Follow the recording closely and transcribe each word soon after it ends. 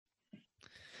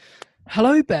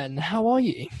Hello, Ben. How are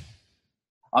you?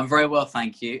 I'm very well,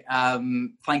 thank you.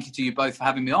 Thank you to you both for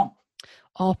having me on.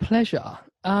 Our pleasure.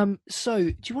 So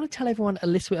do you want to tell everyone a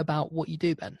little bit about what you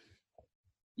do, Ben?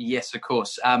 Yes, of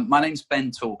course. My name's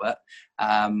Ben Talbot.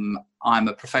 I'm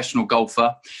a professional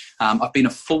golfer. I've been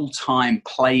a full-time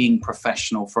playing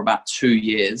professional for about 2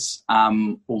 years,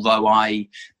 although I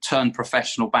turned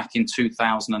professional back in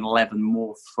 2011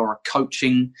 more for a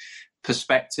coaching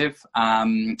perspective,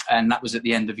 and that was at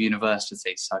the end of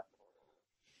university. So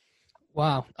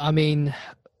Wow. I mean,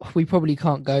 we probably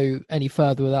can't go any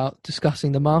further without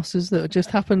discussing the Masters that just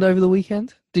happened over the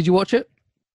weekend. Did you watch it?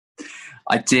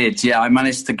 I did, yeah. I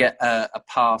managed to get a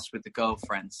pass with the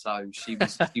girlfriend, so she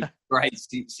was great.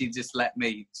 She just let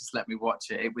me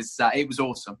watch it. It was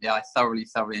awesome. Yeah, I thoroughly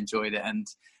enjoyed it, and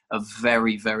a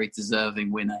very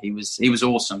deserving winner. He was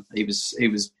awesome. He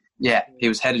was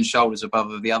head and shoulders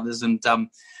above the others, and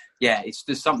yeah,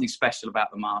 there's something special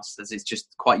about the Masters. It's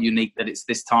just quite unique that it's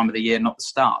this time of the year, not the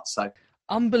start. So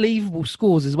Unbelievable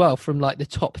scores as well from like the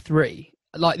top three.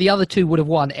 Like the other two would have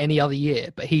won any other year,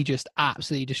 but he just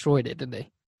absolutely destroyed it, didn't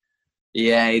he?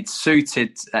 yeah, it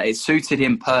suited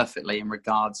him perfectly in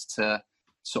regards to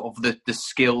sort of the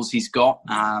skills he's got.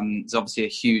 He's obviously a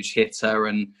huge hitter,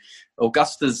 and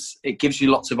Augusta's it gives you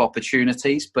lots of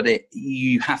opportunities, but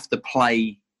you have to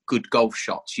play good golf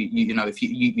shots. You know if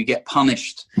you get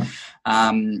punished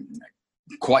um,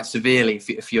 quite severely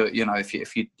if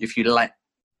you let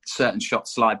certain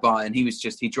shots slide by, and he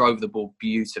drove the ball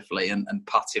beautifully and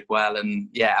putted well, and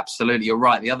yeah, absolutely, you're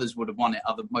right. The others would have won it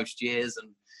most years, and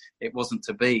it wasn't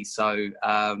to be. So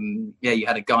yeah, you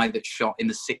had a guy that shot in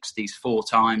the 60s 4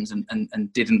 times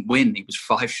and didn't win. He was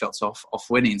 5 shots off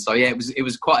winning. So yeah, it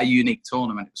was quite a unique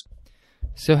tournament.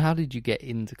 So how did you get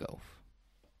into golf?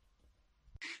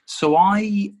 So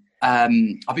I've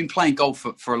been playing golf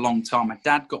for a long time. My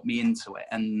dad got me into it,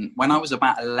 and when I was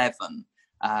about 11,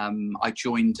 I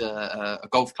joined a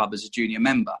golf club as a junior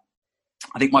member.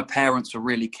 I think my parents were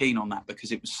really keen on that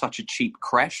because it was such a cheap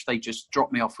creche. They just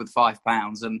dropped me off with £5,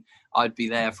 and I'd be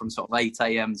there from sort of 8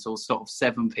 a.m. till sort of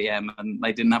 7 p.m. and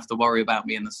they didn't have to worry about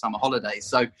me in the summer holidays.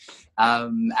 So,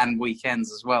 and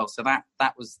weekends as well. So that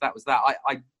was that.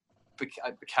 I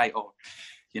became,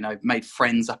 made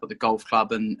friends up at the golf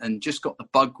club and just got the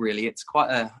bug. Really, it's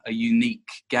quite a unique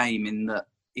game in that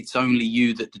it's only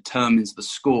you that determines the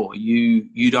score.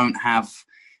 You don't have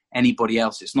anybody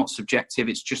else. It's not subjective.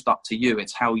 It's just up to you.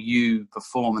 It's how you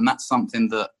perform, and that's something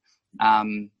that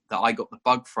I got the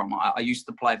bug from. I used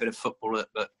to play a bit of football at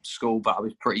school, but I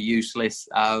was pretty useless.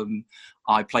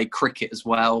 I played cricket as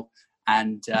well,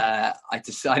 and I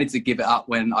decided to give it up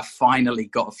when I finally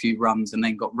got a few runs, and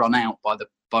then got run out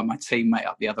by my teammate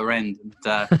up the other end. And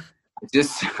I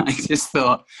just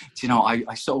thought,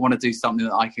 I sort of want to do something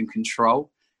that I can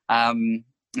control. And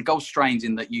golf's strange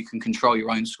in that you can control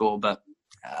your own score, but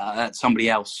somebody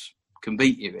else can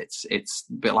beat you. It's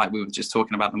a bit like we were just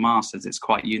talking about the Masters. It's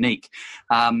quite unique.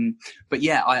 But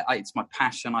yeah, it's my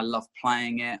passion. I love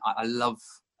playing it. I love,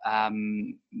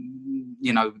 the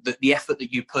effort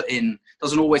that you put in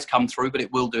doesn't always come through, but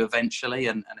it will do eventually.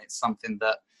 And it's something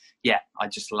that, yeah, I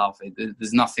just love it.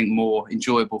 There's nothing more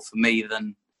enjoyable for me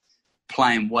than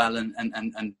playing well and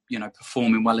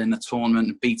performing well in a tournament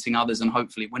and beating others and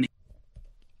hopefully winning.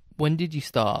 When did you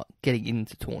start getting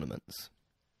into tournaments?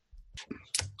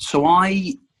 So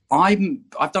I've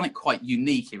done it quite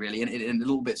uniquely, really, in a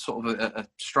little bit sort of a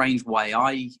strange way.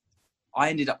 I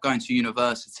ended up going to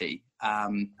university.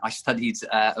 I studied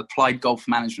applied golf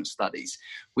management studies,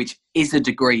 which is a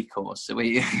degree course. So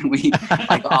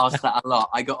I got asked that a lot.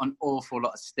 I got an awful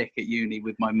lot of stick at uni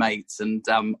with my mates, and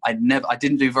I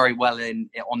didn't do very well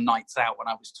on nights out when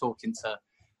I was talking to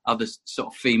other sort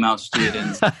of female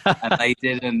students,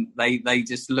 and they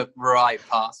just looked right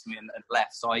past me and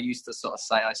left. So I used to sort of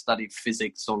say I studied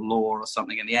physics or law or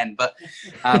something in the end, but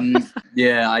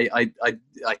yeah,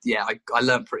 I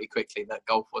learned pretty quickly that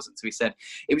golf wasn't to be said.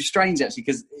 It was strange actually,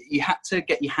 because you had to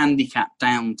get your handicap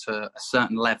down to a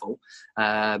certain level.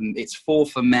 It's 4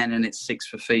 for men and it's 6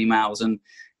 for females, and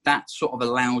that sort of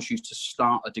allows you to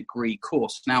start a degree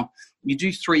course. Now, you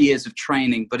do 3 years of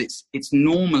training, but it's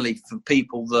normally for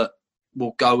people that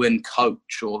will go and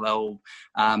coach, or they'll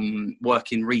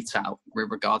work in retail with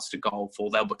regards to golf,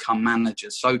 or they'll become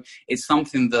managers. So it's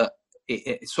something that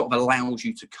it sort of allows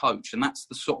you to coach. And that's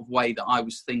the sort of way that I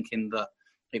was thinking that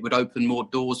it would open more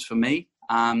doors for me.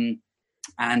 And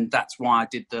that's why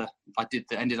I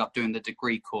ended up doing the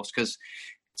degree course, because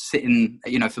sitting,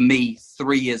 for me,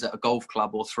 3 years at a golf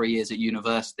club or 3 years at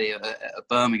university at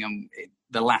Birmingham,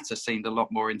 the latter seemed a lot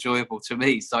more enjoyable to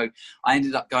me. So I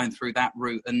ended up going through that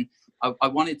route. And I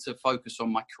wanted to focus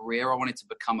on my career. I wanted to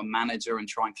become a manager and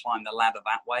try and climb the ladder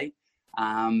that way.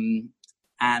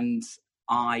 And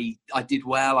I did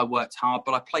well. I worked hard,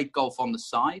 but I played golf on the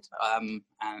side, and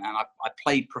I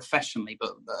played professionally,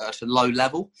 but at a low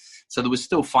level. So there was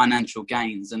still financial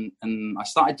gains, and I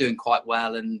started doing quite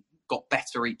well and got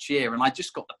better each year. And I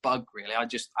just got the bug, really. I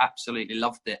just absolutely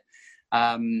loved it.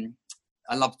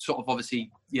 I loved sort of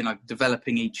obviously,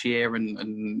 developing each year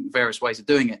and various ways of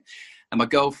doing it. And my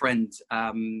girlfriend,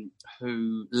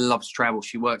 who loves travel,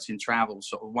 she works in travel,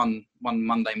 sort of one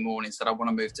Monday morning said, I want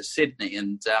to move to Sydney.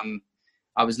 And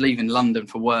I was leaving London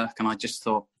for work, and I just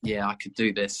thought, yeah, I could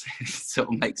do this. It sort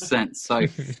of makes sense. So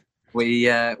we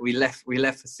left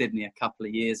for Sydney a couple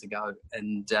of years ago,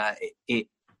 and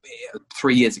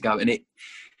 3 years ago, and it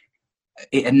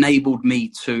enabled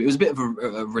me to, it was a bit of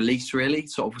a release, really.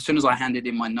 Sort of as soon as I handed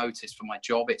in my notice for my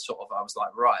job, I was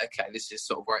like, right, okay, this is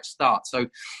sort of where it starts. So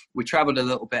we traveled a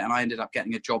little bit, and I ended up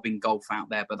getting a job in golf out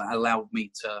there, but that allowed me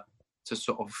to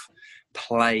sort of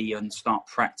play and start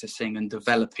practicing and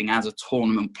developing as a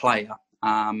tournament player,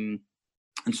 and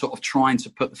sort of trying to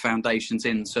put the foundations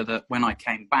in so that when I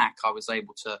came back, I was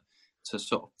able to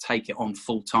sort of take it on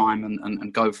full time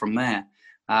and go from there.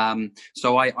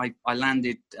 So I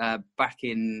landed back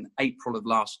in April of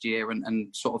last year,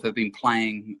 and sort of have been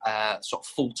playing sort of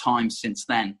full time since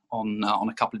then on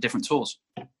a couple of different tours.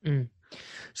 Mm.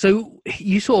 So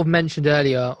you sort of mentioned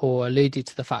earlier, or alluded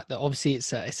to the fact that obviously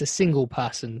it's a single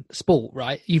person sport,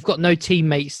 right? You've got no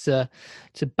teammates to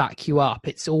back you up.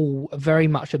 It's all very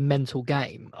much a mental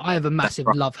game. I have a massive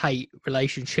love-hate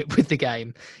relationship with the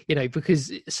game,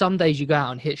 because some days you go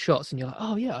out and hit shots and you're like,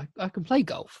 oh yeah, I can play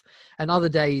golf. And other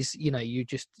days, you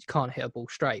just can't hit a ball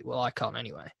straight. Well, I can't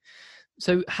anyway.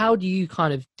 So how do you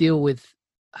kind of deal with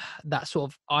that sort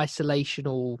of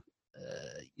isolational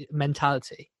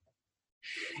mentality?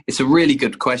 It's a really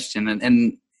good question,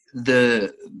 and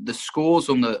the scores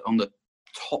on the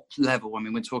top level, I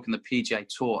mean, we're talking the PGA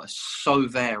Tour, are so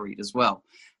varied as well.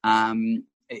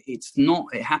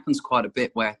 It happens quite a bit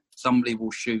where somebody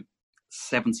will shoot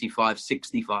 75,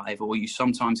 65, or you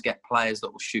sometimes get players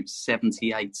that will shoot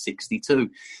 78, 62.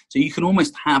 So you can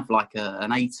almost have like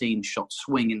an 18-shot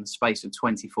swing in the space of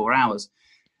 24 hours.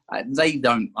 They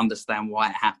don't understand why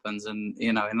it happens, and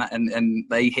and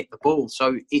they hit the ball.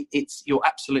 So you're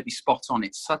absolutely spot on.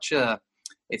 It's such a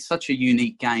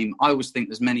unique game. I always think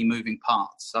there's many moving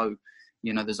parts. So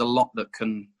there's a lot that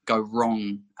can go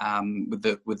wrong with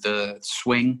the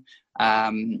swing,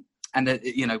 and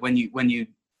when you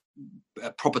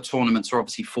proper tournaments are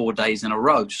obviously 4 days in a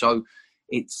row. So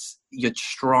you're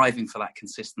striving for that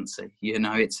consistency.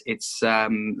 There's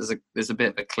a bit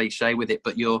of a cliche with it,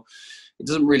 but it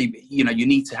doesn't really, you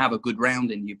need to have a good round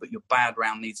in you, but your bad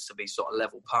round needs to be sort of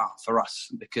level par for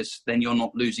us, because then you're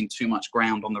not losing too much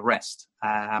ground on the rest.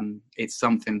 It's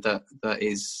something that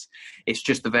is, it's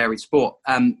just a varied sport.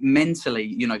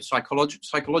 Mentally,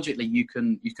 psychologically, you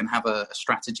can have a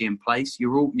strategy in place.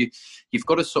 You've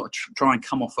got to sort of try and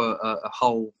come off a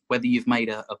hole, whether you've made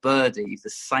a birdie, the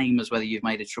same as whether you've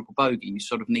made a triple bogey. You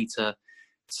sort of need to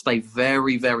stay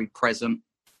very, very present.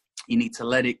 You need to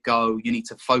let it go. You need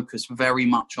to focus very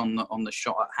much on the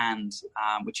shot at hand,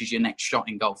 which is your next shot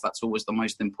in golf. That's always the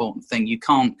most important thing. You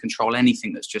can't control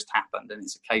anything that's just happened, and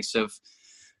it's a case of,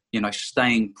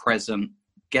 staying present,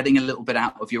 getting a little bit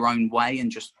out of your own way,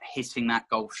 and just hitting that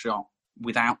golf shot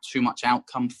without too much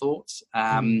outcome thoughts.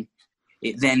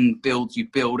 It then you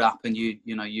build up, and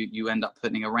you end up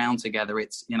putting a round together.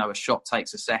 It's a shot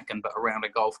takes a second, but a round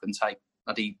of golf can take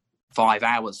bloody 5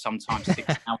 hours, sometimes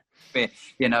 6 hours,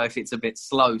 if it's a bit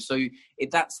slow. So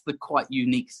that's the quite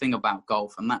unique thing about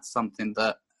golf, and that's something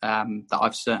that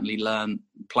I've certainly learned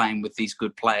playing with these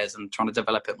good players and trying to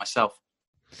develop it myself.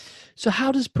 So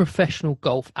how does professional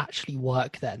golf actually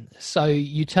work then? So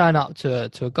you turn up to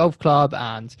a golf club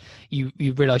and you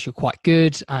realise you're quite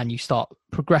good and you start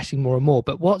progressing more and more.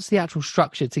 But what's the actual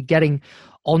structure to getting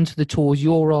onto the tours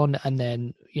you're on and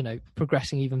then,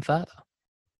 progressing even further?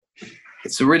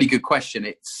 It's a really good question.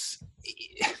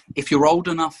 If you're good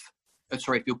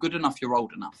enough, you're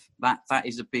old enough.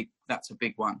 That's a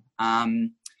big one.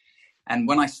 And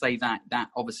when I say that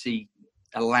obviously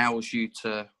allows you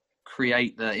to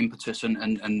create the impetus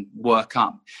and work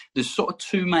up. There's sort of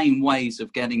two main ways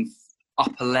of getting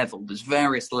up a level. There's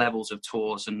various levels of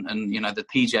tours, and the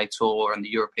PGA Tour and the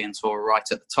European Tour are right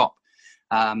at the top.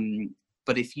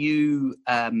 But if you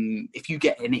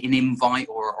get an invite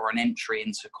or an entry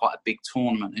into quite a big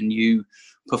tournament and you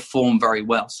perform very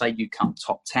well, say you come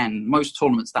top 10, most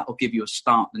tournaments that will give you a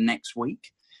start the next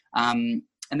week.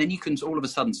 And then you can all of a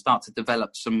sudden start to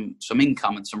develop some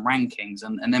income and some rankings.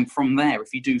 And then from there,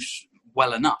 if you do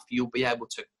well enough, you'll be able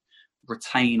to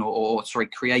retain or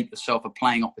create yourself a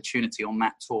playing opportunity on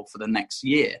that tour for the next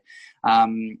year.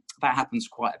 That happens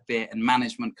quite a bit, and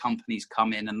management companies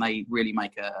come in and they really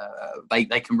make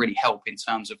they can really help in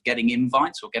terms of getting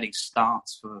invites or getting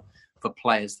starts for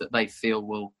players that they feel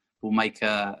will make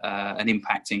an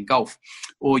impact in golf.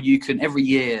 Or you can, every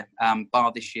year,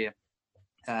 bar this year,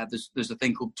 there's a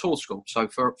thing called Tour School. So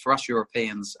for us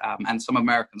Europeans and some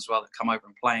Americans as well that come over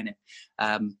and play in it,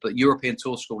 but European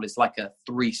Tour School is like a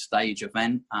 3-stage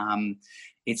event.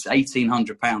 It's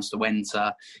 £1,800 to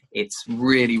enter. It's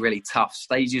really, really tough.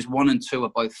 Stages 1 and 2 are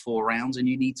both 4 rounds, and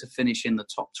you need to finish in the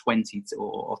top 20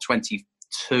 or 22.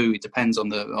 It depends on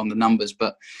the numbers,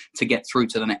 but to get through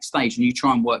to the next stage, and you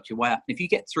try and work your way up. If you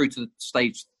get through to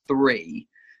stage 3,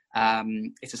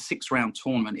 it's a 6-round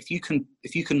tournament. If you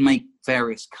can make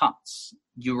various cuts,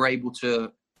 you're able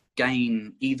to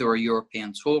gain either a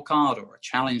European Tour card or a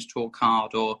Challenge Tour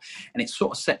card, and it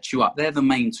sort of sets you up. They're the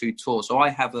main 2 tours. So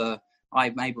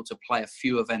I'm able to play a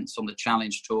few events on the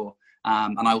Challenge Tour,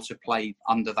 and I also play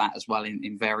under that as well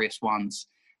in various ones.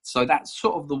 So that's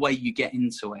sort of the way you get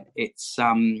into it. It's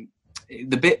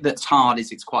the bit that's hard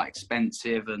is it's quite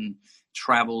expensive, and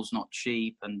travel's not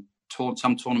cheap, and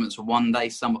some tournaments are 1 day,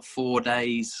 some are 4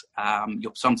 days.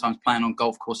 You're sometimes playing on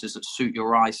golf courses that suit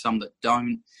your eye, some that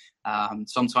don't.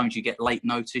 Sometimes you get late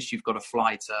notice. You've got to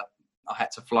fly to, I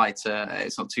had to fly to,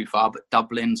 it's not too far, but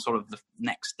Dublin sort of the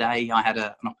next day. I had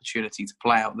an opportunity to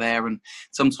play out there, and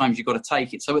sometimes you've got to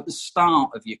take it. So at the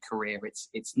start of your career,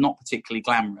 it's not particularly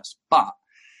glamorous, but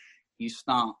you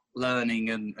start learning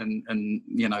and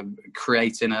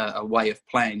creating a way of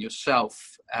playing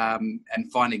yourself, and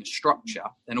finding a structure,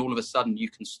 then all of a sudden you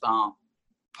can start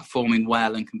performing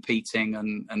well and competing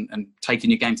and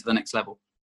taking your game to the next level.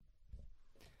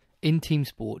 In team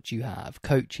sports, you have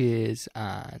coaches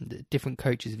and different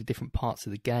coaches of different parts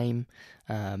of the game,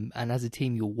 and as a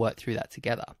team you'll work through that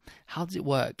together. How does it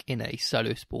work in a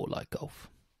solo sport like golf?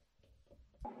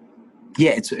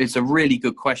 Yeah, it's a really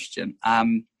good question.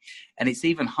 And it's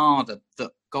even harder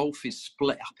that golf is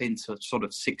split up into sort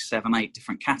of 6, 7, 8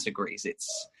 different categories.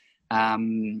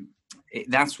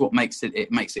 That's what makes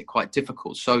it quite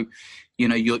difficult. So,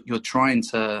 you're trying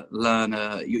to learn.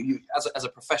 As a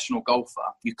professional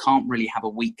golfer, you can't really have a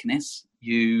weakness.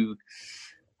 It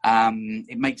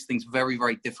makes things very,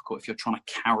 very difficult if you're trying to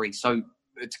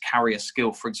carry a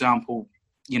skill. For example,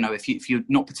 if you're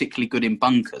not particularly good in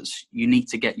bunkers, you need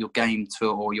to get your game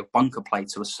or your bunker play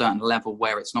to a certain level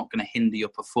where it's not going to hinder your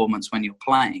performance when you're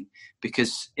playing.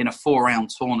 Because in a 4-round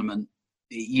tournament,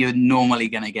 you're normally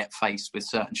going to get faced with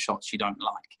certain shots you don't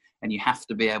like, and you have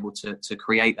to be able to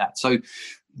create that. So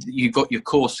you've got your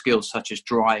core skills such as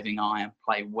driving, iron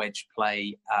play, wedge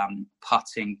play,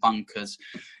 putting, bunkers.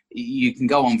 You can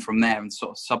go on from there and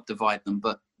sort of subdivide them,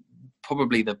 but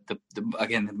probably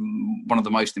again, one of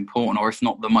the most important, or if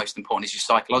not the most important, is your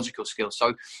psychological skills.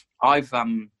 So I've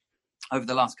over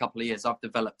the last couple of years, I've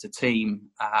developed a team,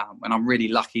 and I'm really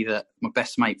lucky that my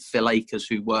best mate Phil Akers,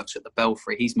 who works at the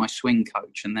Belfry, he's my swing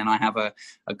coach. And then I have a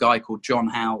guy called John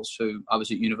Howells, who I was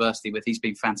at university with. He's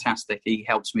been fantastic. He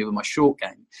helps me with my short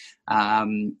game.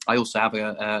 I also have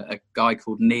a guy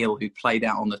called Neil, who played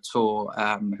out on the tour,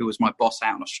 who was my boss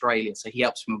out in Australia. So he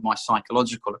helps me with my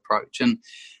psychological approach. And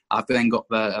I've then got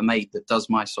a mate that does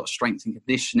my sort of strength and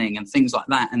conditioning and things like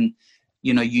that. And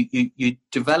you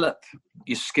develop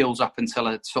your skills up until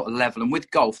a sort of level. And with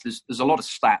golf, there's a lot of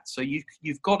stats. So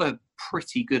you've got a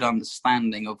pretty good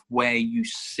understanding of where you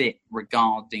sit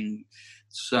regarding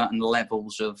certain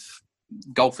levels of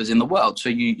golfers in the world. So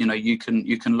you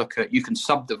can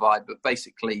subdivide, but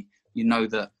basically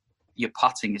that your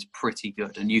putting is pretty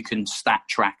good, and you can stat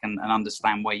track and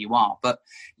understand where you are. But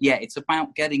yeah, it's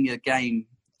about getting your game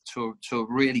to a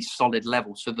really solid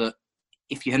level, so that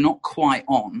if you're not quite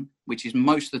on, which is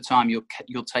most of the time,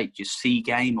 you'll take your C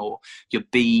game or your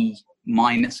B-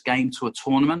 game to a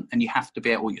tournament, and you have to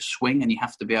be able, your swing, and you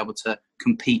have to be able to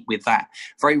compete with that.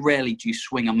 Very rarely do you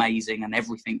swing amazing and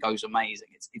everything goes amazing.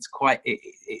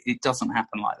 It doesn't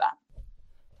happen like that.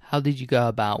 How did you go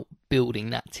about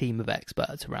building that team of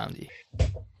experts around you?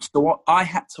 So I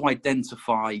had to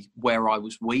identify where I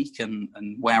was weak and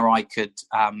where I could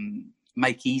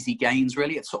make easy gains.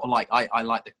 Really, it's sort of like I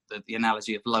like the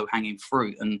analogy of low-hanging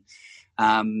fruit, and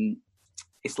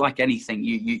it's like anything.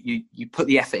 You put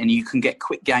the effort in, you can get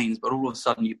quick gains, but all of a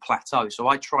sudden you plateau. So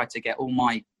I try to get all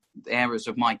my areas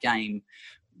of my game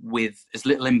with as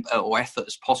little or effort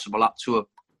as possible up to a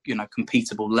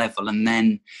competable level, and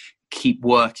then keep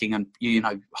working and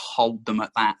hold them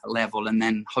at that level, and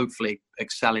then hopefully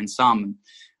excel in some.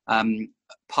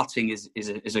 putting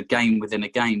is a game within a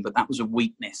game, but that was a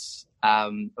weakness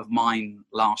of mine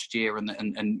last year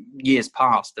and years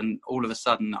past, and all of a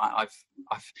sudden I've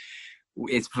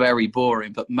it's very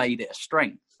boring, but made it a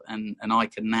strength, and I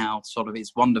can now sort of,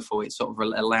 it's wonderful. It sort of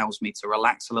allows me to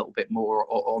relax a little bit more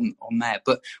on there.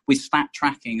 But with stat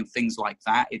tracking and things like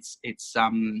that, it's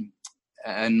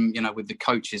and you know, with the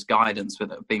coach's guidance,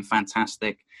 with it being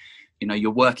fantastic. You know,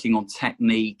 you're working on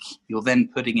technique, you're then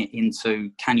putting it into,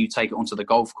 can you take it onto the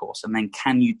golf course? And then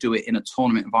can you do it in a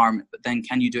tournament environment? But then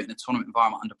can you do it in a tournament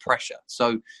environment under pressure?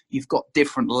 So you've got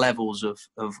different levels of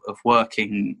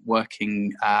working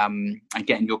and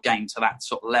getting your game to that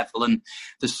sort of level. And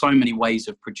there's so many ways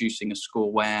of producing a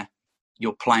score where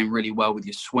you're playing really well with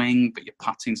your swing, but your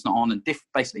putting's not on, and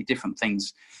basically different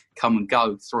things come and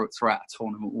go throughout a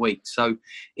tournament week. So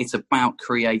it's about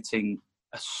creating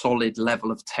a solid level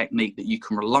of technique that you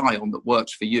can rely on that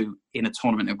works for you in a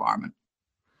tournament environment.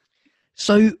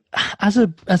 So as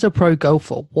a pro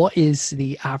golfer, what is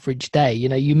the average day? You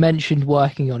know, you mentioned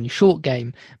working on your short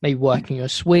game, maybe working your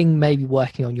swing, maybe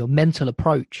working on your mental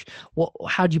approach.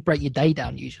 How do you break your day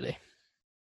down usually?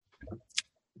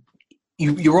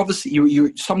 You're obviously,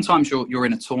 you sometimes you're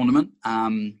in a tournament,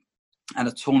 and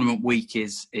a tournament week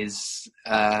is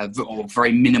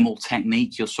very minimal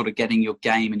technique. You're sort of getting your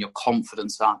game and your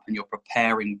confidence up, and you're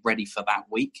preparing ready for that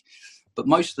week. But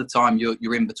most of the time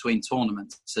you're in between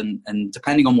tournaments, and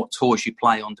depending on what tours you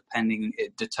play on,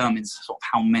 it determines sort of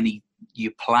how many you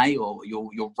play, or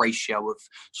your ratio of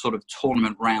sort of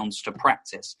tournament rounds to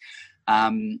practice.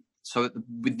 So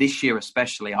with this year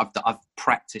especially, I've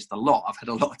practiced a lot. I've had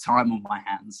a lot of time on my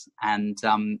hands, and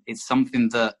it's something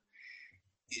that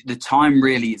the time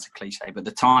really, it's a cliche, but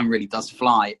the time really does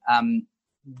fly.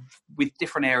 With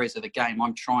different areas of the game,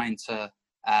 I'm trying to,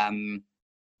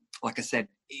 like I said,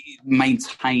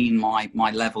 maintain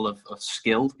my level of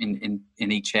skill in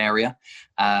each area.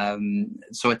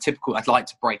 So I'd like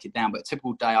to break it down, but a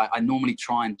typical day, I normally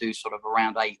try and do sort of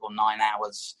around 8 or 9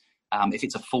 hours. If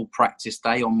it's a full practice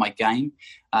day on my game,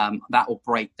 that will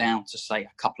break down to, say,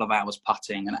 a couple of hours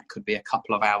putting, and that could be a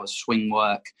couple of hours swing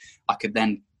work. I could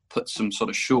then put some sort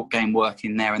of short game work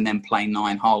in there and then play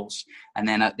 9 holes. And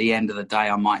then at the end of the day,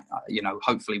 I might,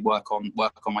 hopefully work on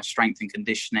my strength and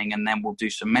conditioning, and then we'll do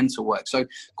some mental work. So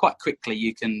quite quickly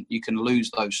you can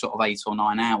lose those sort of 8 or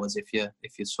 9 hours if you're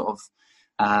sort of,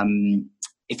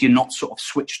 if you're not sort of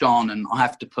switched on. And I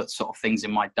have to put sort of things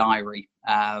in my diary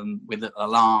with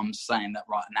alarms saying that,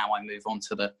 right, now I move on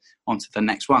to the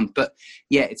next one. But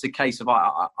yeah, it's a case of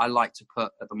I like to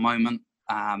put, at the moment,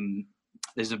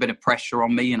 there's a bit of pressure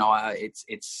on me. You know,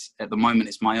 it's at the moment,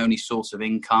 it's my only source of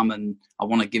income, and I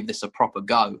want to give this a proper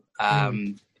go.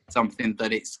 Something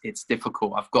that it's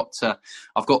difficult. I've got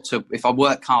to, if I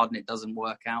work hard and it doesn't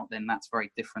work out, then that's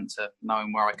very different to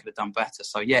knowing where I could have done better.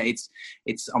 So yeah,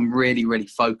 I'm really, really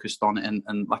focused on it.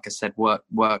 And like I said,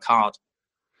 work hard.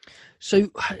 So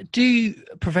do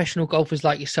professional golfers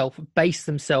like yourself base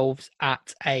themselves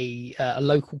at a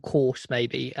local course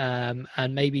maybe, and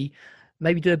maybe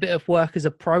do a bit of work as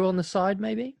a pro on the side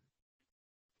maybe?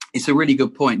 It's a really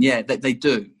good point. Yeah, they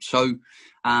do. So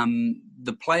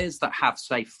the players that have,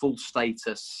 say, full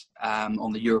status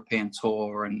on the European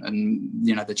Tour and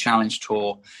the Challenge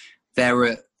Tour, they're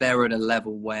at a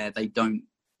level where they don't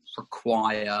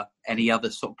require any other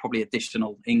sort of probably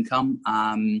additional income.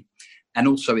 And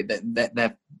also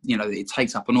it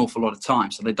takes up an awful lot of time,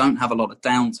 so they don't have a lot of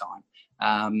downtime.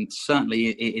 Certainly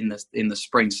in the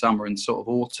spring, summer, and sort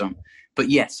of autumn. But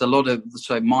yes, so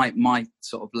my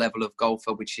sort of level of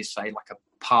golfer, which is, say, like a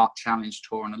part Challenge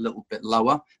Tour and a little bit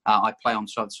lower, I play on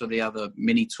so the other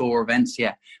mini tour events.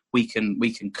 Yeah, we can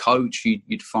coach.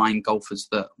 You'd find golfers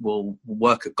that will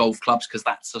work at golf clubs, because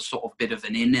that's a sort of bit of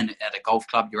an in at a golf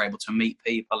club. You're able to meet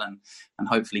people and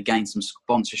hopefully gain some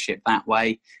sponsorship that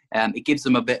way. It gives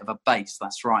them a bit of a base.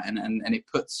 That's right, and it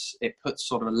puts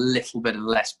sort of a little bit of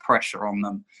less pressure on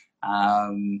them.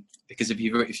 Because if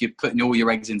you're putting all your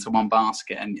eggs into one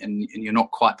basket and you're not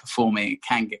quite performing, it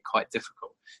can get quite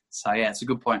difficult. So yeah, it's a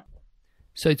good point.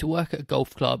 So to work at a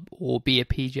golf club or be a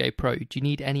PGA pro, do you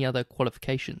need any other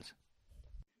qualifications?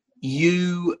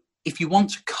 If you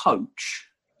want to coach,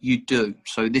 you do.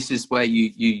 So this is where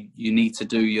you need to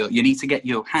to get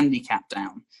your handicap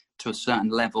down to a certain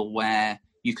level where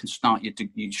you can start your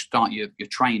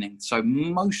training. So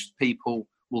most people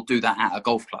will do that at a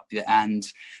golf club, and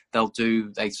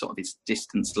it's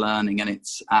distance learning, and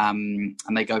it's and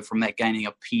they go from there gaining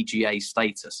a PGA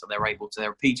status, so they're a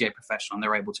PGA professional and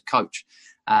they're able to coach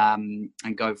and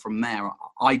go from there.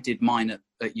 I did mine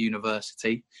at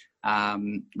university,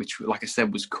 which, like I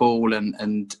said, was cool,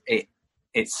 and it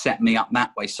it's set me up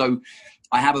that way. So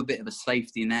I have a bit of a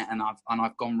safety net, and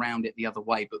I've gone round it the other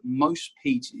way. But most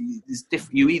people, is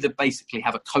different. You either basically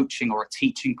have a coaching or a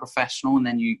teaching professional, and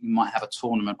then you might have a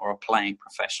tournament or a playing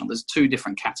professional. There's two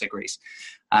different categories,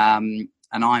 and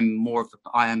I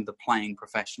am the playing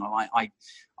professional. I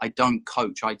don't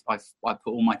coach. I put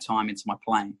all my time into my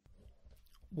playing.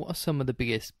 What are some of the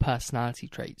biggest personality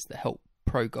traits that help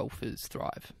pro golfers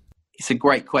thrive? It's a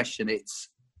great question. It's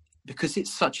because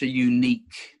it's such a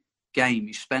unique game.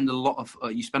 You spend a lot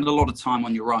of time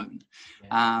on your own,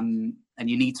 and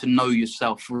you need to know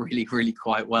yourself really, really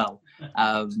quite well.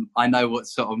 I know what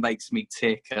sort of makes me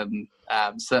tick, and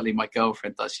certainly my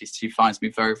girlfriend does. She finds me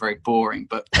very, very boring,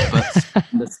 but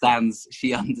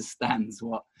she understands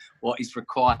what is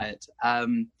required.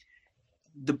 I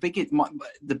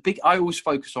always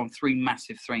focus on three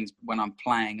massive things when I'm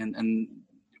playing, and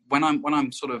when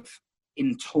I'm sort of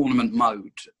in tournament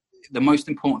mode. The most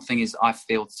important thing is I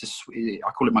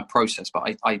call it my process,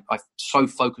 but I'm so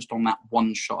focused on that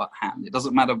one shot at hand. It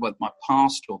doesn't matter what my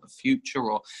past or the future,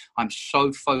 or I'm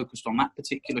so focused on that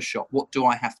particular shot. What do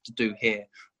I have to do here?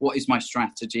 What is my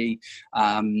strategy?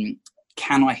 Can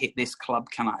I hit this club?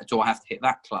 Do I have to hit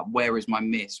that club? Where is my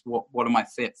miss? What am I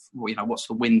fit? What's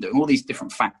the window? And all these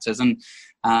different factors. And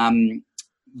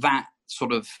that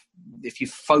sort of, if you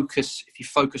focus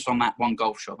on that one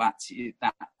golf shot, that's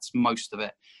most of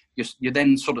it. You're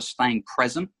then sort of staying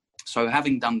present. So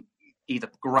having done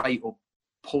either great or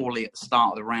poorly at the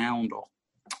start of the round,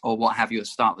 or what have you at the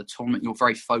start of the tournament, you're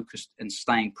very focused and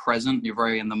staying present. You're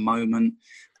very in the moment.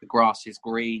 The grass is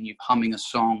green. You're humming a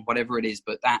song, whatever it is.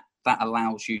 But that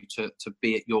allows you to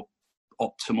be at your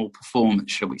optimal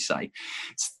performance, shall we say.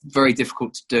 It's very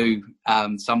difficult to do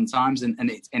sometimes, and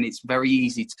it's very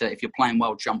easy to, if you're playing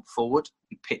well, jump forward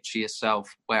and picture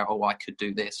yourself where, I could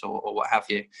do this or what have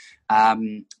you.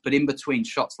 But in between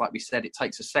shots, like we said, it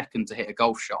takes a second to hit a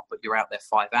golf shot, but you're out there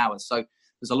 5 hours. So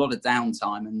there's a lot of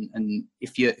downtime, and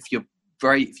if you're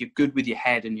good with your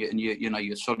head, and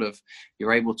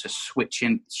you're able to switch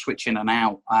in and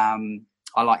out.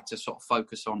 I like to sort of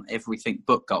focus on everything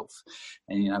but golf.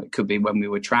 And, it could be when we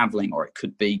were traveling, or it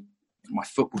could be my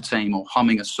football team, or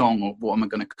humming a song, or what am I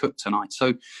going to cook tonight?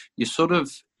 So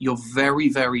you're very,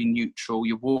 very neutral.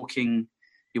 You're walking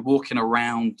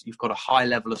around. You've got a high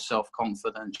level of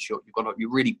self-confidence. You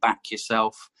really back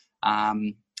yourself.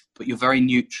 But you're very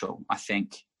neutral, I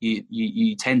think.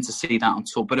 You tend to see that on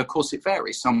tour. But of course it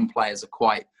varies. Some players are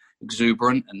quite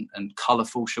exuberant and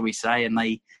colourful, shall we say, and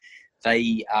they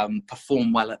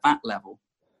perform well at that level.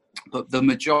 But the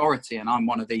majority, and I'm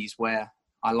one of these, where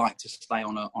I like to stay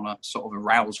on a sort of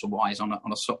arousal-wise, on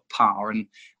a sort of par, and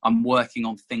I'm working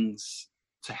on things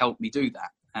to help me do that.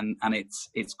 And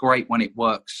it's great when it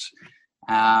works,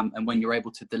 and when you're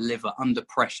able to deliver under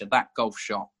pressure that golf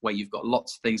shot where you've got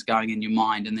lots of things going in your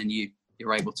mind, and then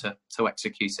you're able to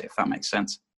execute it, if that makes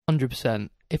sense. 100%.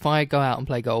 If I go out and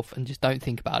play golf and just don't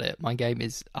think about it, my game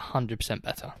is 100%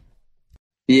 better.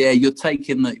 Yeah, you're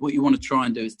taking what you want to try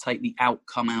and do is take the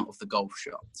outcome out of the golf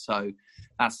shot. So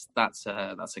that's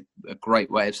a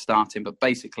great way of starting. But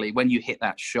basically, when you hit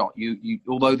that shot, you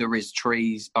although there is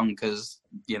trees, bunkers,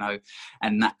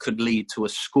 and that could lead to a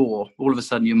score, all of a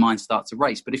sudden your mind starts to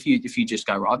race. But if you just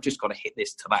go, right, I've just got to hit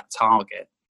this to that target.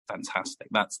 Fantastic.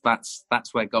 That's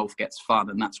where golf gets fun,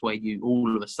 and that's where you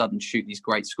all of a sudden shoot these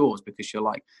great scores, because you're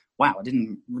like, wow, I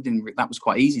didn't that was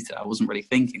quite easy today. I wasn't really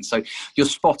thinking. So you're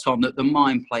spot on that the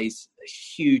mind plays a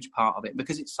huge part of it,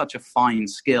 because it's such a fine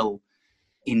skill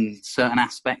in certain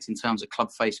aspects in terms of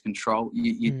club face control.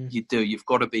 You've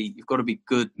got to be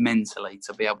good mentally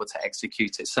to be able to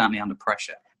execute it, certainly under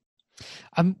pressure.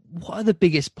 What are the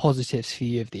biggest positives for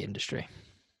you of the industry?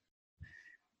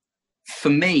 For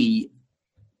me,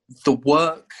 the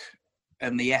work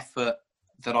and the effort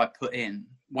that I put in,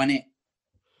 when it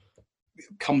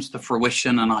comes to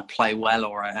fruition and I play well,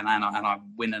 and I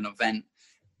win an event,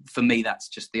 for me that's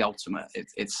just the ultimate.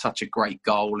 It's such a great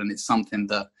goal, and it's something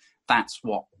that's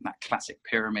what that classic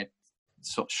pyramid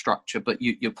sort of structure. But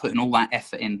you're putting all that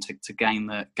effort in to gain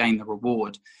the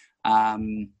reward. A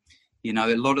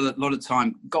lot of the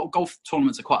time, golf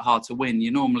tournaments are quite hard to win.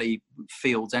 You normally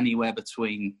field anywhere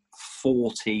between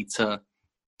 40 to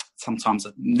sometimes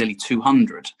nearly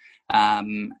 200,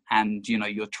 and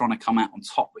you're trying to come out on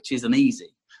top, which isn't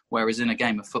easy. Whereas in a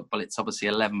game of football, it's obviously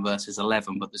 11 versus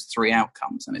 11, but there's 3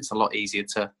 outcomes, and it's a lot easier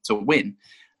to win.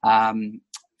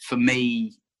 For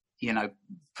me,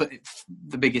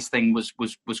 the biggest thing was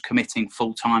committing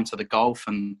full time to the golf,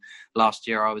 and last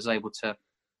year I was able to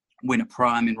win a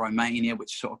prime in Romania,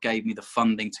 which sort of gave me the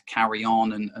funding to carry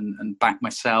on and back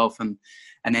myself, and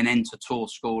then enter tour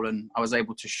school. And I was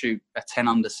able to shoot a 10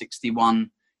 under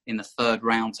 61 in the third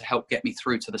round to help get me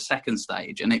through to the second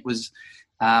stage. And it was,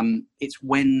 it's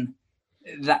when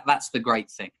that's the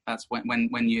great thing. That's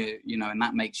when you know, and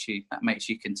that makes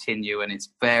you continue, and it's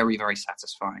very, very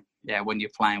satisfying. Yeah, when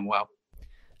you're playing well.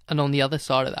 And on the other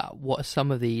side of that, what are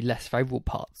some of the less favourable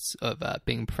parts of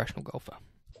being a professional golfer?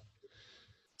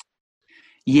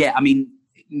 Yeah, I mean,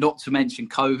 not to mention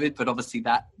COVID, but obviously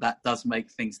that does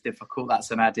make things difficult. That's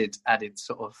an added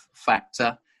sort of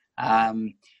factor.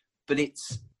 But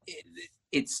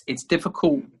it's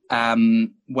difficult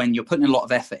when you're putting a lot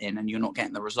of effort in and you're not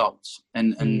getting the results.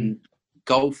 And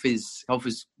golf is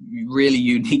really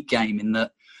unique game in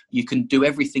that you can do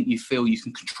everything you feel, you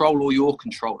can control all your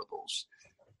controllables,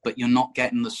 but you're not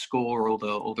getting the score or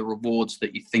the rewards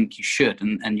that you think you should,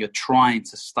 and you're trying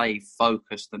to stay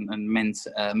focused and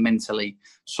mentally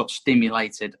sort of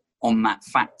stimulated on that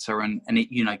factor, and it,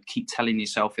 you know, keep telling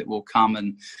yourself it will come,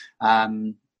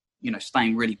 and you know,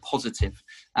 staying really positive.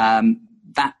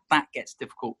 That gets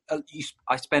difficult.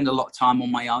 I spend a lot of time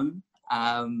on my own,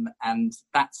 and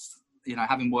that's, you know,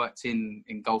 having worked in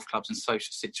golf clubs and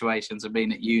social situations and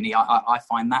being at uni, I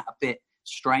find that a bit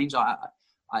strange.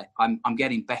 I'm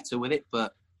getting better with it,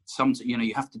 but you know,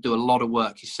 you have to do a lot of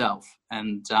work yourself,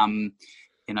 and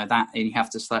you know, that, and you have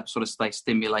to sort of stay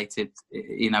stimulated,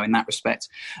 you know, in that respect.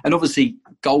 And obviously,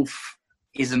 golf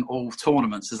isn't all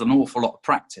tournaments. There's an awful lot of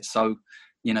practice. So,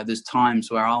 you know, there's times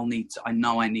where I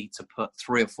know I need to put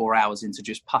 3 or 4 hours into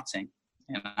just putting,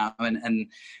 you know, and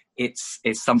it's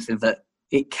something that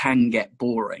it can get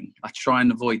boring. I try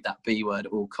and avoid that B word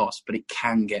at all costs, but it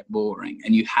can get boring,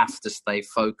 and you have to stay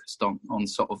focused on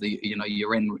sort of the, you know,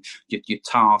 your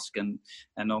task and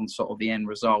on sort of the end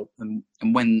result. And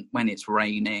when it's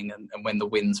raining and when the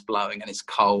wind's blowing and it's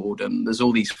cold, and there's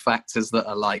all these factors that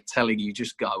are like telling you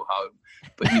just go home,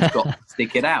 but you've got to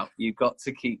stick it out. You've got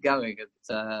to keep going.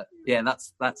 And yeah,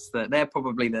 they're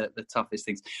probably the toughest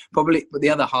things. Probably, but the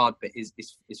other hard bit is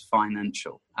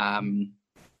financial.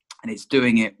 And it's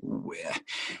doing it.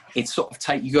 It's sort of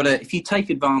if you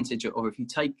take advantage, or if you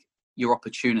take your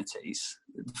opportunities,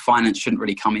 finance shouldn't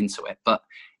really come into it. But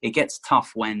it gets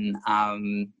tough when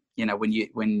you know,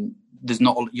 when there's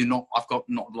not I've got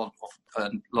not a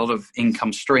lot of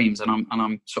income streams, and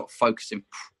I'm sort of focusing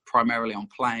primarily on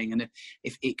playing. And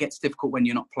if it gets difficult when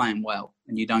you're not playing well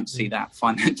and you don't see that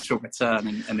financial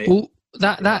return, and it.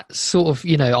 That's sort of,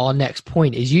 you know, our next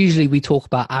point is usually we talk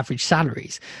about average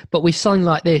salaries, but with something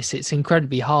like this, it's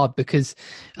incredibly hard because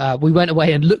we went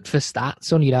away and looked for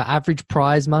stats on, you know, average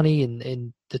prize money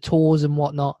in the tours and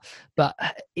whatnot, but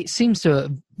it seems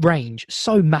to range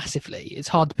so massively, it's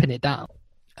hard to pin it down.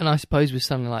 And I suppose with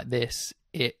something like this,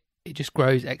 it just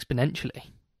grows exponentially.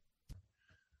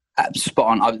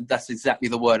 Spot on. That's exactly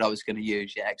the word I was going to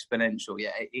use. Yeah, exponential.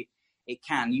 Yeah, it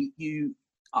can.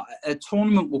 A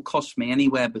tournament will cost me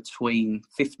anywhere between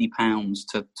 £50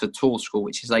 to tour school,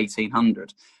 which is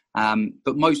 £1,800.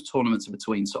 But most tournaments are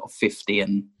between sort of £50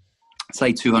 and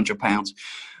say £200.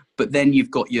 But then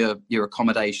you've got your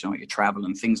accommodation or your travel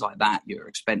and things like that, your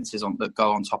expenses that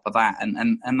go on top of that,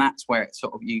 and that's where it's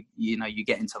sort of you know, you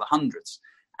get into the hundreds.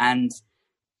 And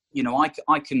you know,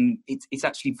 I can. It's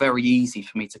actually very easy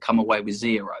for me to come away with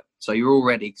zero. So you're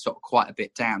already sort of quite a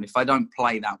bit down. If I don't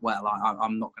play that well,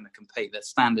 I'm not going to compete. The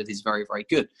standard is very, very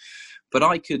good. But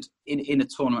I could, in a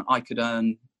tournament, I could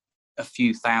earn a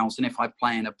few thousand. If I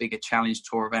play in a bigger challenge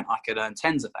tour event, I could earn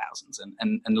tens of thousands,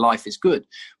 and life is good.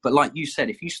 But like you said,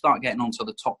 if you start getting onto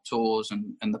the top tours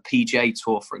and the PGA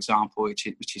Tour, for example,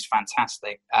 which is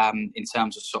fantastic in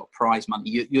terms of sort of prize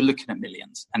money, you're looking at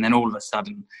millions, and then all of a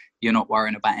sudden you're not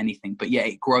worrying about anything. But yeah,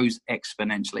 it grows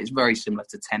exponentially. It's very similar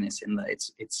to tennis in that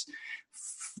it's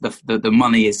the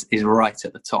money is right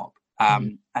at the top,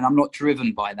 and I'm not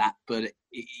driven by that. But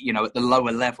you know, at the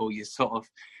lower level, you sort of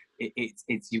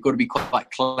it's you've got to be quite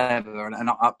clever, and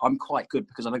I'm quite good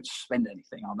because I don't spend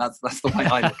anything. That's the way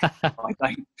I look at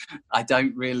it. I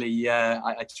don't really.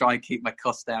 I try and keep my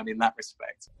costs down in that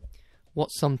respect.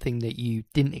 What's something that you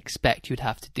didn't expect you'd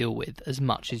have to deal with as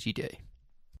much as you do?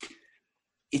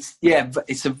 It's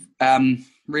a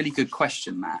really good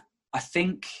question, Matt. I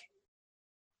think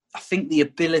the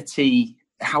ability,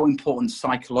 how important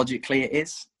psychologically it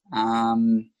is,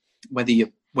 whether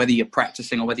you're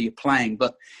practicing or whether you're playing,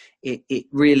 but it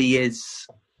really is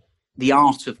the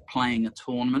art of playing a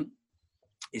tournament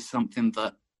is something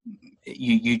that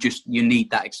you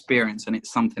need that experience, and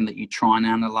it's something that you try and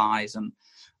analyze and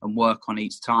work on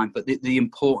each time. But the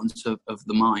importance of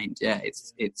the mind,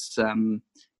 it's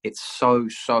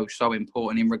so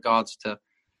important in regards to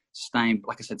staying,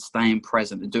 like I said, staying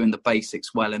present and doing the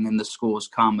basics well, and then the scores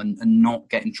come, and not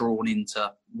getting drawn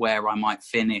into where I might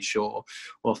finish or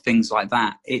things like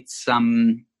that. It's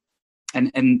and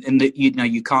that, you know,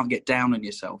 you can't get down on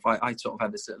yourself. I sort of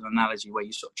have this little analogy where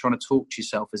you're sort of trying to talk to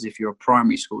yourself as if you're a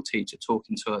primary school teacher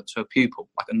talking to a pupil,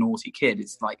 like a naughty kid.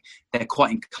 It's like they're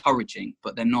quite encouraging,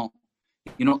 but they're not.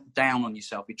 You're not down on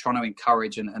yourself. You're trying to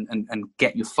encourage and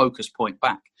get your focus point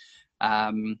back.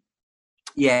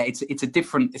 Yeah, it's a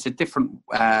different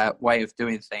way of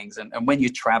doing things. And when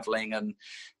you're traveling, and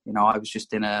you know, I was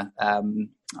just in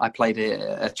I played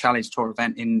a challenge tour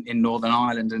event in Northern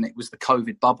Ireland, and it was the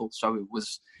COVID bubble. So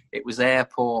it was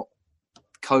airport,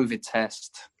 COVID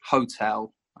test,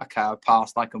 hotel. Okay, I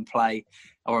passed, I can play,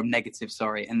 or I'm negative,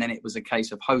 sorry. And then it was a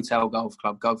case of hotel, golf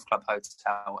club,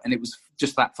 hotel. And it was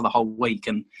just that for the whole week.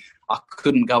 And I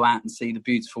couldn't go out and see the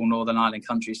beautiful Northern Ireland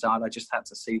countryside. I just had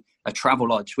to see a travel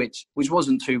lodge, which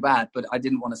wasn't too bad, but I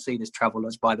didn't want to see this travel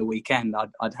lodge by the weekend.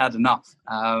 I'd had enough.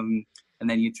 And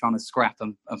then you're trying to scrap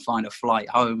and find a flight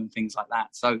home and things like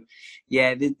that. So,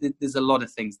 yeah, there's a lot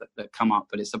of things that come up,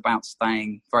 but it's about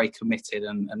staying very committed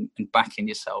and backing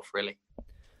yourself, really.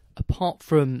 Apart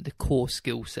from the core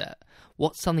skill set,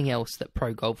 what's something else that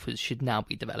pro golfers should now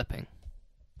be developing?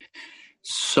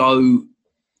 So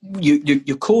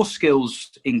your core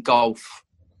skills in golf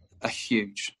are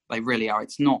huge. They really are.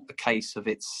 It's not the case of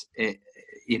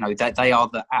you know, they are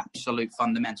the absolute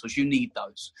fundamentals. You need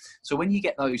those. So when you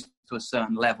get those to a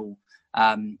certain level,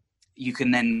 you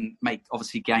can then make,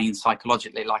 obviously, gains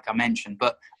psychologically, like I mentioned.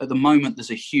 But at the moment,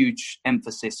 there's a huge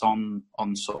emphasis on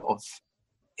sort of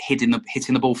hitting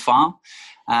the ball far.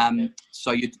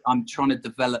 So I'm trying to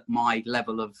develop my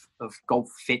level of golf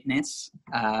fitness,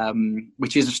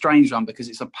 which is a strange one because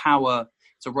it's a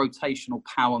rotational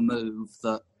power move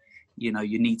that, you know,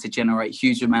 you need to generate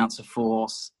huge amounts of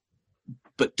force,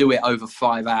 but do it over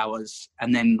 5 hours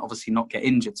and then obviously not get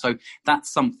injured. So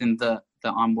that's something that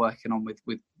I'm working on with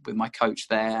my coach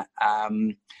there.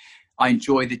 I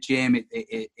enjoy the gym.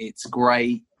 It's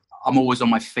great. I'm always on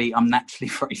my feet. I'm naturally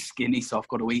very skinny, so I've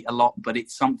got to eat a lot. But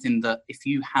it's something that if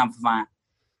you have that,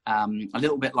 a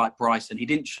little bit like Bryson, he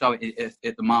didn't show it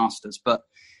at the Masters, but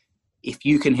if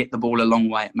you can hit the ball a long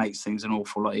way, it makes things an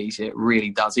awful lot easier. It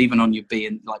really does, even on your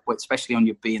especially on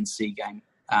your B and C game.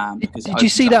 Did you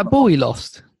see that ball he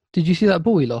lost? Did you see that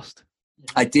ball he lost?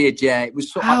 I did, yeah. It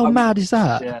was how mad is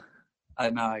that? Yeah,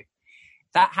 I know.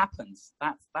 That happens.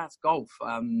 That's golf.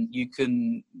 I've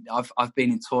been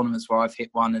in tournaments where I've hit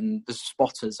one and there's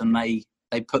spotters and they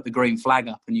put the green flag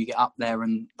up and you get up there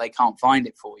and they can't find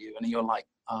it for you, and you're like,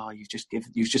 oh, you've just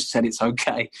said it's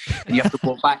okay, and you have to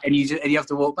walk back, and you have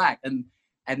to walk back, and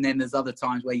then there's other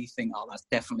times where you think, oh, that's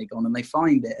definitely gone, and they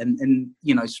find it, and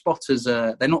you know, spotters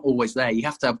they're not always there. You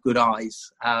have to have good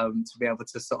eyes to be able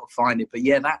to sort of find it. But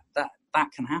yeah,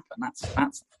 that can happen.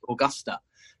 That's Augusta.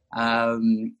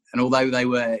 And although they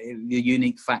were the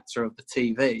unique factor of the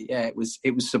TV, yeah, it was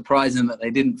surprising that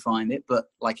they didn't find it. But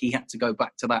like, he had to go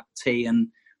back to that tee and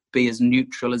be as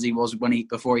neutral as he was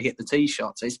before he hit the tee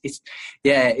shot. So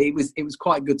it was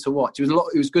quite good to watch. It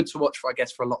was good to watch for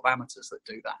a lot of amateurs that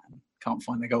do that and can't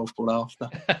find the golf ball after.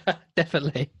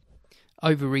 Definitely.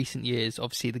 Over recent years,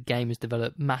 obviously, the game has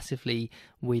developed massively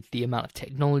with the amount of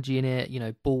technology in it. You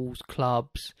know, balls,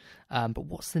 clubs. But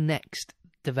what's the next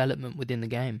development within the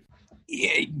game?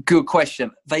 Yeah, good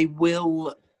question. They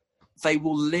will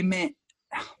limit,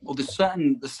 or there's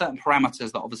certain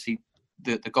parameters that obviously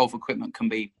the golf equipment can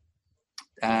be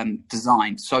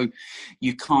designed. So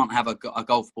you can't have a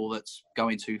golf ball that's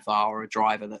going too far, or a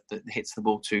driver that hits the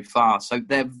ball too far. So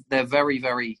they're very,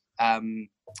 very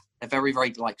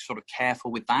like sort of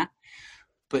careful with that.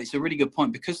 But it's a really good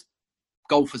point, because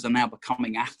golfers are now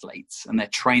becoming athletes and they're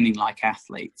training like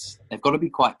athletes. They've got to be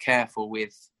quite careful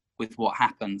with what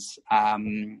happens.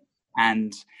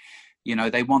 And, you know,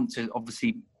 they want to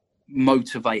obviously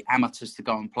motivate amateurs to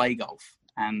go and play golf.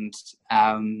 And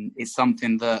it's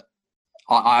something that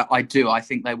I do. I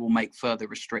think they will make further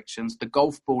restrictions. The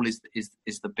golf ball is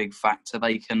the big factor.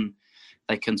 They can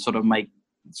sort of make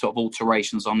sort of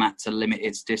alterations on that to limit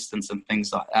its distance and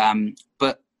things like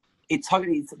but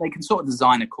they can sort of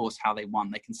design a course how they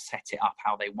want. They can set it up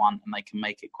how they want, and they can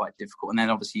make it quite difficult. And then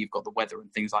obviously you've got the weather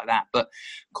and things like that. But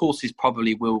courses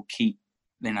probably will keep,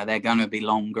 you know, they're going to be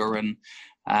longer, and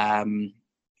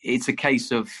it's a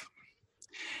case of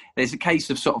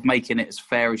sort of making it as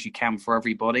fair as you can for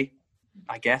everybody,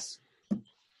 I guess.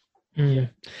 Mm.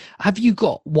 Have you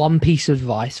got one piece of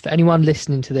advice for anyone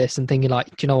listening to this and thinking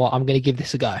like, do you know what, I'm going to give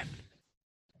this a go?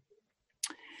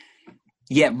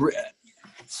 Yeah,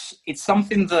 it's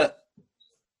something that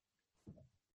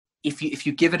if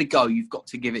you give it a go, you've got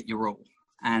to give it your all.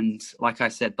 And like I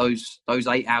said, those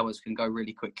 8 hours can go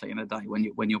really quickly in a day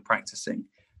when you're practicing.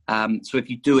 So if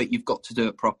you do it, you've got to do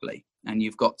it properly, and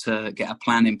you've got to get a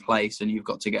plan in place, and you've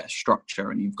got to get a structure,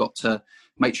 and you've got to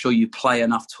make sure you play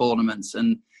enough tournaments,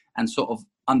 and sort of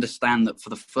understand that for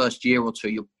the first year or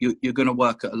two, you're going to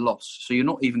work at a loss. So you're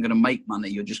not even going to make money.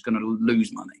 You're just going to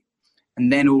lose money.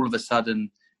 And then all of a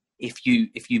sudden, if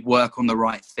you work on the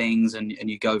right things and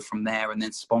you go from there, and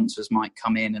then sponsors might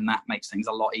come in, and that makes things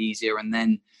a lot easier. And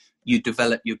then you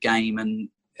develop your game and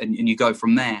you go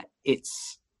from there.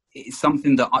 It's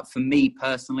something that for me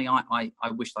personally, I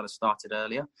wished I'd have started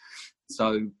earlier.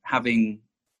 So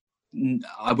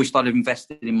I wished I'd have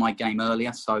invested in my game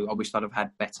earlier. So I wished I'd have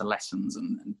had better lessons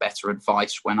and better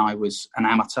advice when I was an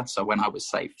amateur. So when I was,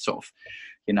 say, sort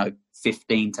of,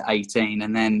 15 to 18,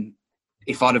 and then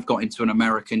if I'd have got into an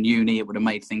American uni, it would have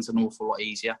made things an awful lot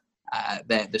easier.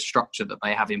 The structure that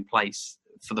they have in place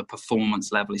for the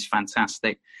performance level is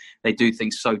fantastic. They do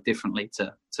things so differently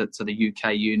to the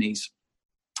UK unis.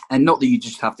 And not that you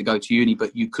just have to go to uni,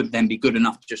 but you could then be good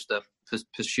enough just to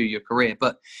pursue your career.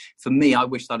 But for me, I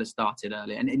wish I'd have started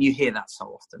earlier. And you hear that so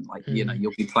often. Like,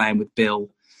 you'll be playing with Bill,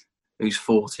 who's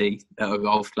 40 at a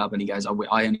golf club, and he goes,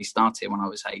 I only started when I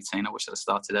was 18. I wish I'd have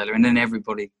started earlier. And then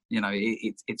everybody,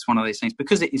 it's one of those things,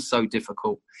 because it is so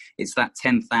difficult. It's that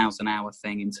 10,000 hour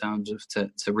thing in terms of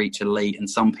to reach elite, and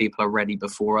some people are ready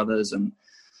before others. And,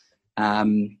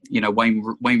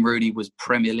 Wayne Rooney was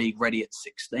Premier League ready at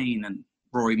 16, and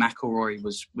Rory McIlroy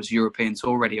was European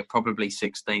Tour ready at probably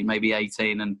 16, maybe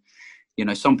 18. And,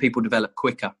 some people develop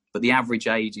quicker, but the average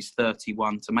age is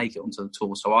 31 to make it onto the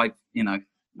tour. So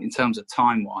in terms of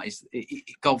time-wise,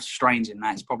 golf's strange in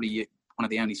that. It's probably one of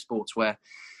the only sports where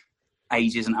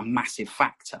age isn't a massive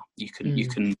factor. You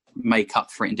can make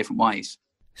up for it in different ways.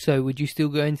 So would you still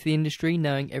go into the industry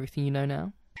knowing everything you know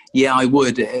now? Yeah, I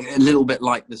would. A little bit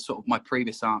like the sort of my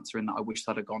previous answer, in that I wished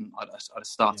I'd have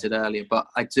started earlier. But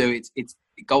I do. It's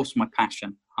golf's my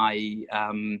passion. My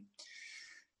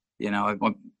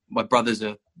brother's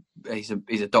he's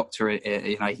a doctor.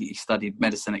 He studied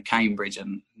medicine at Cambridge,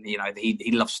 and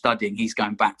he loves studying. He's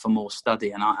going back for more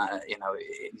study, and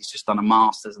he's just done a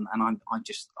master's. And I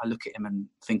look at him and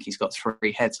think he's got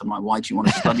 3 heads. I'm like, why do you want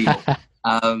to study?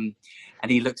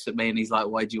 And he looks at me and he's like,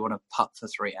 why do you want to putt for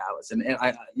 3 hours? And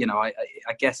I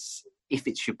guess if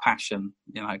it's your passion,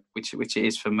 which it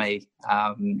is for me,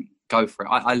 go for it.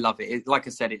 I love it. Like I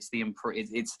said, it's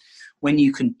it's when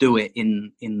you can do it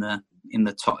in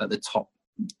the top, at the top,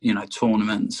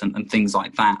 tournaments and things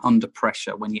like that, under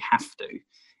pressure, when you have to,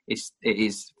 it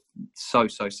is so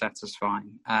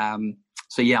satisfying.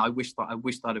 So yeah, I wish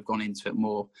I'd have gone into it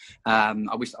more. I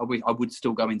would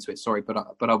still go into it. Sorry, but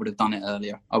I would have done it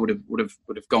earlier. I would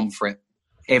have gone for it,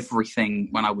 everything,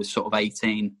 when I was sort of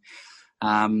 18,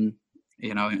 and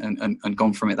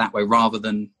gone from it that way, rather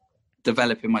than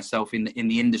developing myself in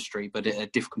the industry, but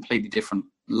at a completely different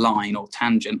line or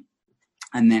tangent,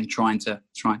 and then trying to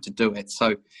do it.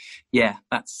 So yeah,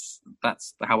 that's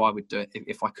how I would do it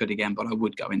if I could again. But I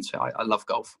would go into it. I love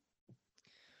golf.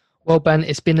 Well, Ben,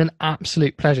 it's been an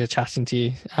absolute pleasure chatting to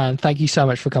you, and thank you so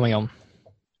much for coming on.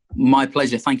 My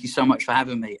pleasure. Thank you so much for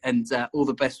having me, and all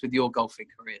the best with your golfing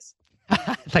careers.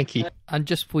 Thank you. And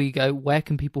just before you go, where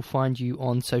can people find you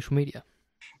on social media?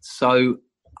 So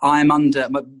I'm under,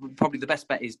 probably the best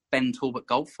bet is Ben Talbot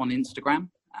Golf on Instagram.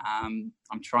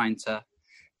 I'm trying to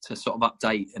sort of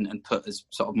update and put as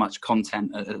sort of much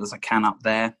content as I can up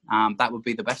there. That would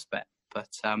be the best bet. But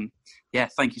yeah,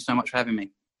 thank you so much for having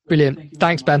me. Brilliant.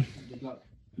 Thanks, Ben.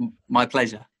 My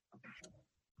pleasure.